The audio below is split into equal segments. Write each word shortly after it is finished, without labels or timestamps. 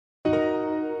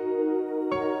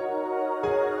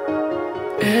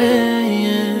Yeah,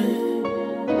 yeah.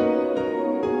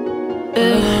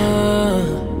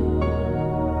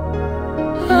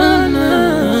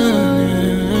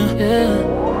 Yeah.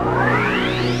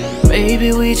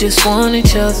 Maybe we just want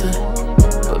each other,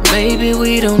 but maybe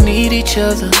we don't need each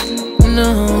other.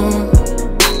 No.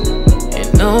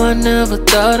 And no, I never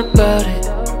thought about it.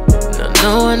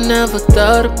 No, I never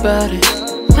thought about it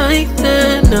like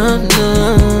that, no,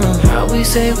 no. How we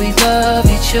say we love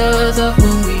each other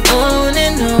when we on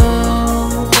and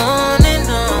on and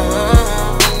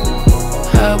on.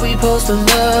 How we supposed to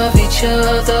love each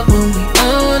other when we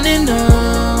on and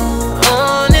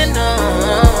on and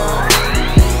on.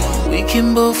 We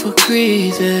can both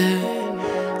agree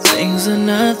that things are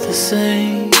not the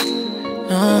same,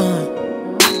 no.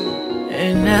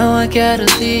 And now I gotta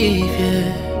leave,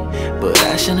 yeah, but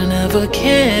I should've never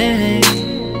came,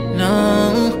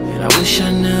 no. And I wish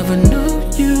I never knew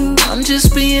you. I'm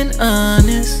just being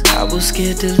honest. I was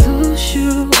scared to lose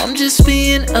you. I'm just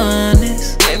being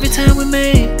honest. Every time we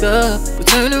make up, we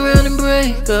turn around and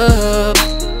break up,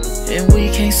 and we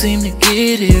can't seem to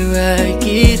get it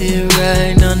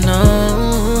right, no,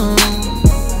 no.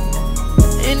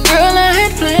 And girl, I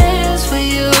had plans for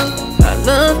you. I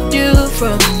loved you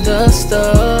from the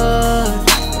start,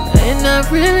 and I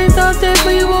really thought that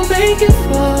we would make it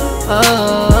far. Oh,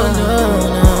 no,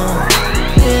 no.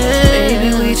 Yeah. Maybe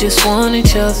we just want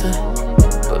each other,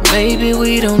 but maybe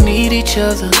we don't need each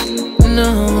other.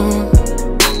 No.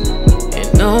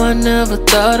 And no, I never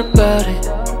thought about it.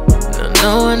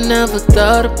 No, I never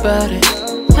thought about it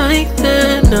like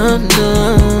that, no,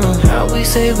 no. How we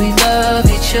say we love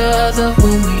each other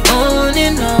when we on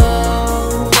and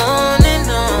on and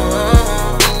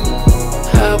on.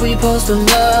 How we supposed to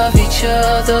love each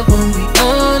other when we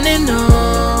on and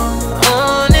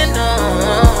on and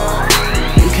on.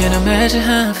 You can't imagine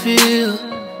how I feel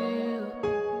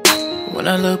when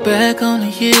I look back on the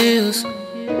years.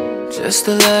 Just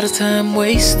a lot of time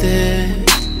wasted.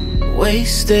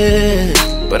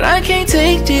 But I can't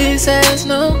take this as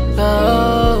no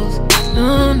loss,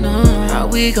 no, no. How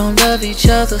we gon' love each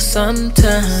other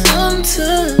sometime?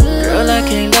 Girl, I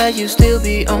can't lie, you still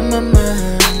be on my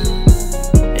mind.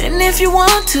 And if you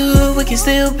want to, we can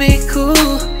still be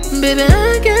cool. Baby,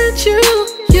 I got you,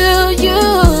 you.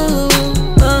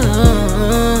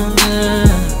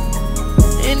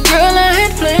 And girl, I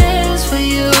had plans for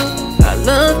you. I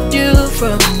loved you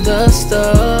from the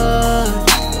start,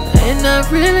 and I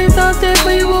really thought that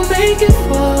we would make it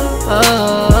far. Oh,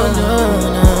 no,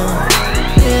 no.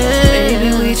 Yeah. Maybe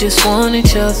we just want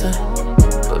each other,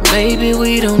 but maybe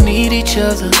we don't need each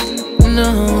other.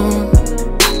 No.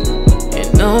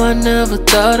 And no, I never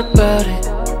thought about it.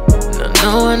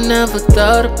 No, I never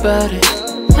thought about it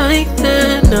like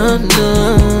that, no,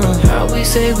 no. How we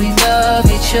say we love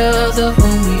each other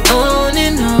when we on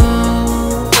and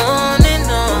on and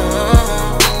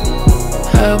on.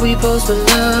 How we supposed to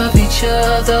love each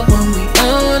other when we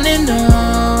on and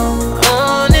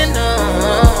on and on.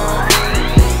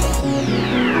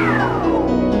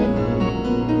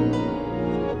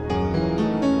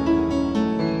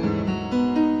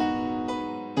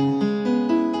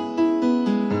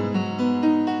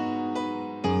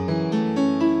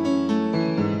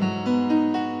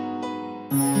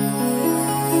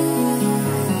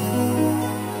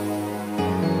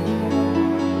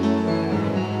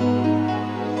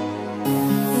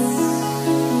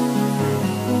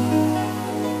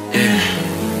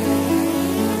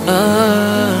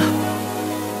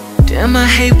 Damn, I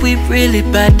hate we really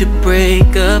about to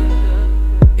break up.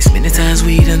 It's many times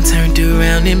we done turned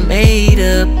around and made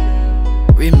up.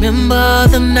 Remember all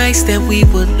them nights that we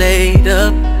were laid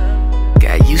up.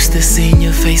 Got used to seeing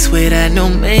your face without no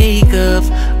makeup.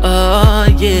 Oh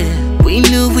yeah, we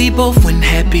knew we both weren't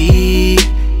happy,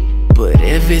 but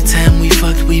every time we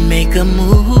fucked we make a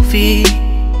movie.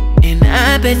 And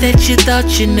I bet that you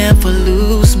thought you'd never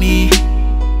lose me.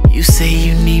 You say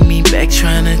you need me back,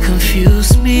 trying to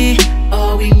confuse me.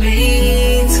 Are we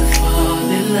made to fall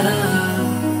in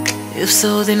love? If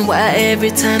so, then why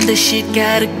every time the shit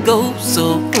gotta go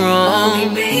so wrong? Are we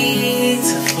made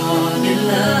to fall in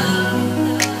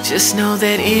love? Just know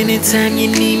that anytime you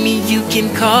need me, you can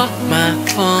call my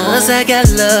phone. Cause I got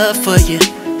love for you,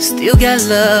 still got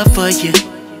love for you.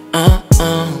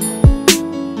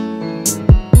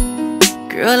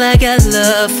 Girl, I got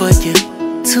love for you,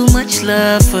 too much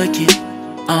love for you.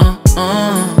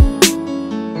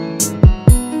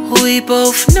 We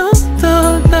both know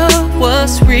the love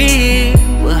was real.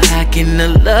 Well, how can the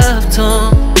love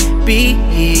tone be?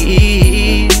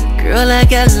 Girl, I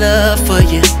got love for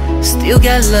you, still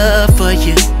got love for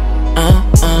you.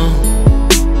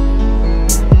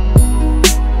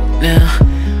 Now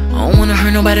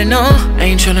nobody, no. I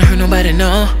ain't tryna hurt nobody,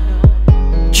 no.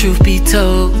 Truth be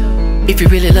told, if you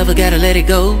really love her, gotta let it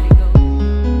go.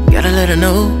 Gotta let her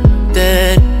know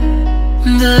that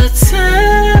the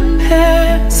time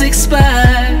has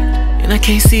expired, and I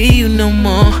can't see you no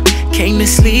more, can't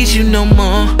mislead you no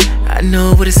more. I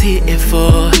know what it's hitting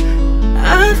for.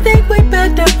 I think we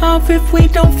better off if we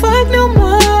don't fuck no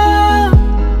more.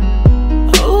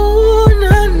 Oh,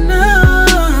 no, no.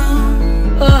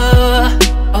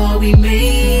 Are we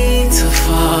made to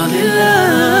fall in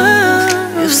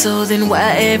love? If so, then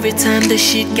why every time the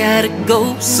shit gotta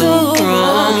go so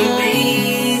wrong? Are we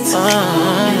made to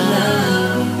fall in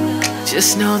love?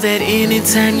 Just know that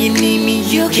anytime you need me,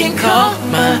 you can call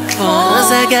my phone.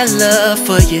 'Cause I got love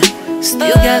for you,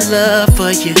 still got love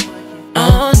for you.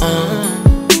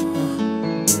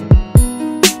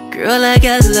 Girl, I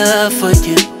got love for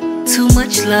you, too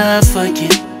much love for you.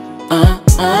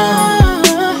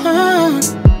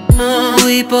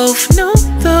 We both know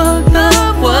the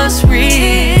love was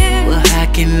real. Well, how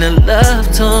can the love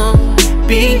tone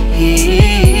be?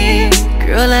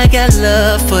 Girl, I got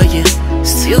love for you,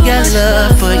 still got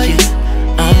love for you.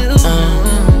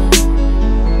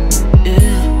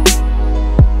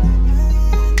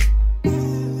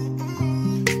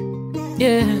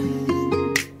 Yeah.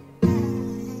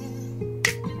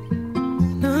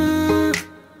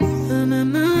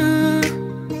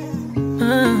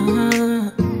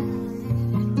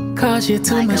 Cause you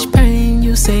too much pain,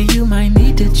 you say you might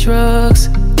need the drugs.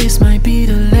 This might be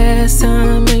the last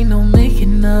time, ain't no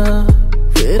making up.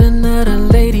 With another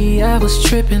lady, I was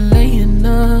tripping, laying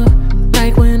up.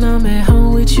 Like when I'm at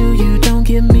home with you, you don't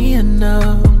give me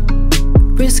enough.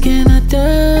 Risking a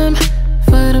dime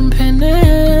for them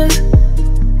pennies.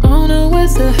 Don't know what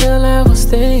the hell I was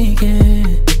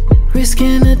thinking.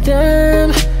 Risking a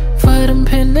dime for them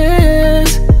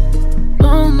pennies.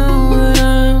 Don't know what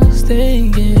I was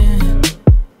thinking.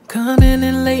 Coming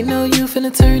in late, know you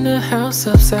finna turn the house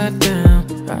upside down.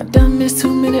 I done missed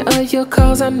too many of your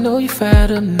calls, I know you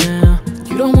fired up now.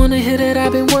 You don't wanna hear that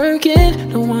I've been working,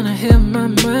 don't wanna hear my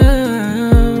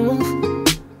mouth.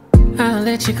 I'll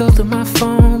let you go through my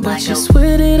phone, but you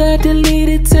swear that I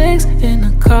deleted texts and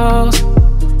the calls.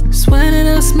 Swear that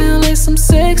I smell like some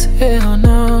sex, hell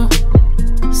no.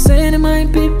 Saying it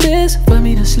might be best for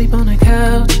me to sleep on the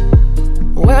couch.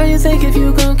 Why you think if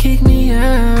you gon' kick me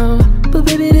out? But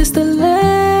baby, this the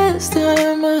last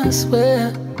time, I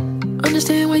swear.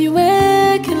 Understand why you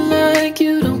acting like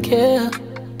you don't care.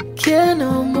 Care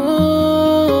no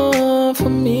more for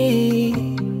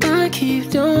me. I keep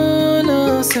doing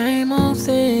the same old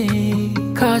thing.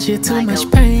 Cause you too much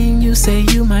pain, you say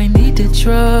you might need the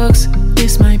drugs.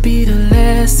 This might be the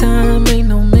last time, ain't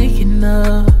no making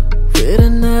up. With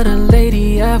another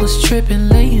lady, I was tripping,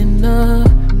 laying up.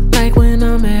 Like when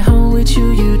I'm at home with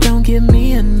you, you don't give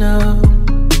me enough.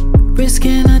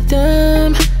 Risking a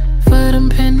dime for them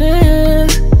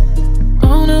pennies.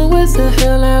 Don't know what the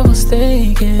hell I was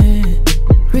thinking.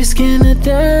 Risking a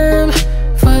dime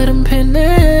for them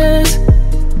pennies.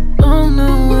 Don't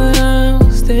know what I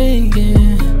was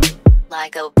thinking.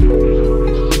 Like a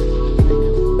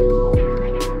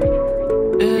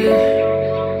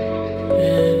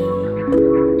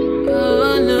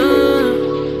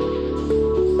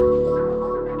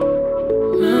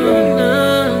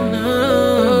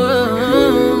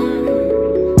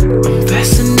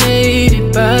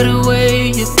by the way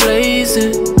you're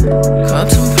blazing,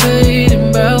 contemplating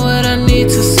about what I need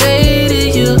to say to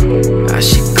you. I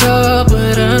should call,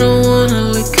 but I don't wanna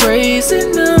look crazy,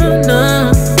 no,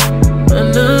 no,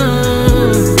 no.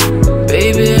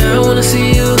 Baby, I wanna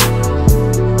see you.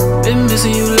 Been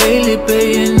missing you lately,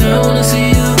 baby, and I wanna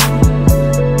see you.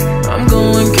 I'm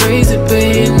going crazy,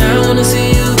 baby, and I wanna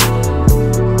see you.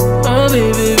 Oh,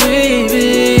 baby,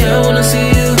 baby, I wanna see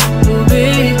you. Oh,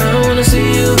 baby, I wanna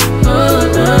see you.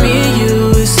 Me and you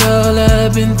is all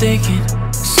I've been thinking.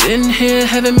 Sitting here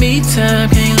having me time,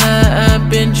 can't lie, I've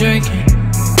been drinking.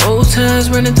 Old times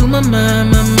running through my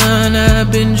mind, I've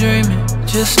been dreaming.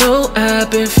 Just know I've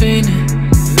been fiending,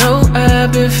 know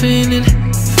I've been fiending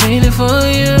for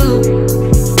you.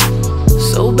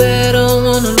 So bad, I don't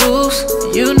wanna lose.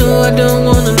 You know I don't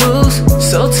wanna lose.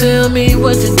 So tell me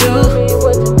what to do.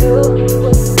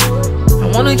 I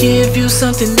wanna give you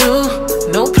something new.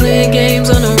 No playing games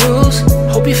on the rules.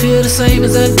 Hope you feel the same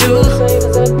as I do.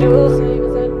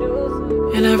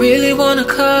 And I really wanna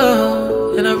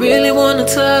call, and I really wanna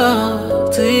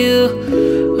talk to you.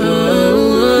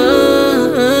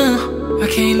 I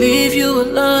can't leave you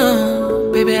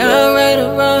alone. Baby, I'll ride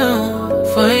around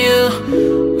for you.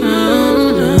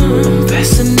 I'm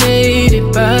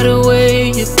fascinated by the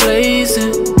way you're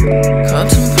blazing,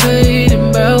 contemplating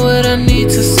about what I need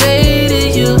to say.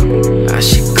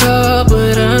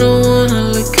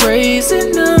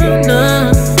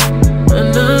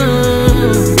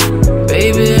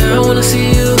 wanna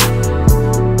see you.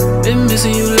 Been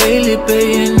missing you lately,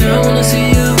 baby, and I wanna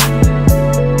see you.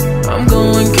 I'm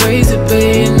going crazy,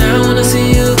 baby, and I wanna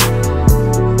see you.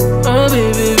 Oh,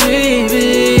 baby,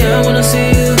 baby, I wanna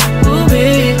see you. Oh,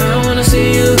 baby, I wanna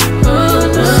see you. Oh,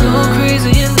 no. I'm so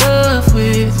crazy in love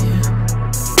with you.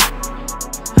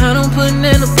 I don't put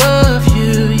none above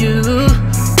you.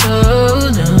 Oh,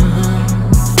 no.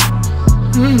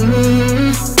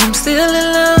 I'm still in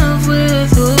love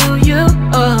with who you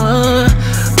are.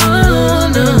 Oh,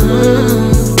 no.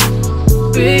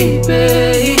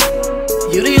 Baby,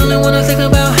 you're the only one I think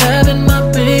about having my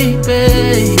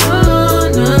baby. Oh,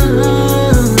 no.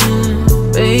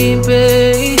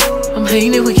 Baby, I'm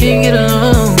hating if we can't get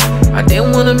along. I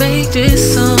didn't wanna make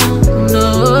this song. No,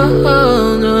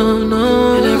 no, no.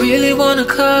 And I really wanna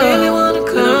call. And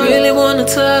I really wanna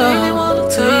talk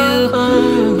to you.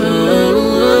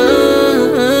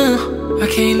 I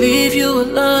can't leave you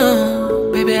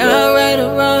alone. Baby, I'll ride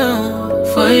around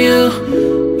for you.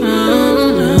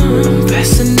 I'm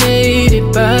fascinated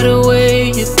by the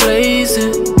way you blaze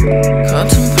it.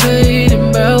 Contemplating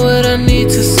about what I need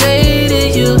to say to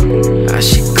you. I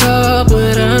should call,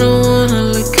 but I don't wanna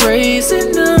look crazy.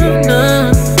 No,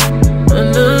 no,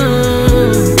 no.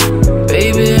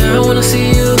 Baby, I wanna see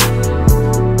you.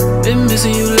 Been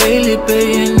missing you lately,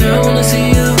 baby, and I wanna see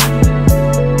you.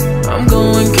 I'm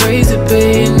going crazy,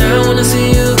 baby, and I wanna see you.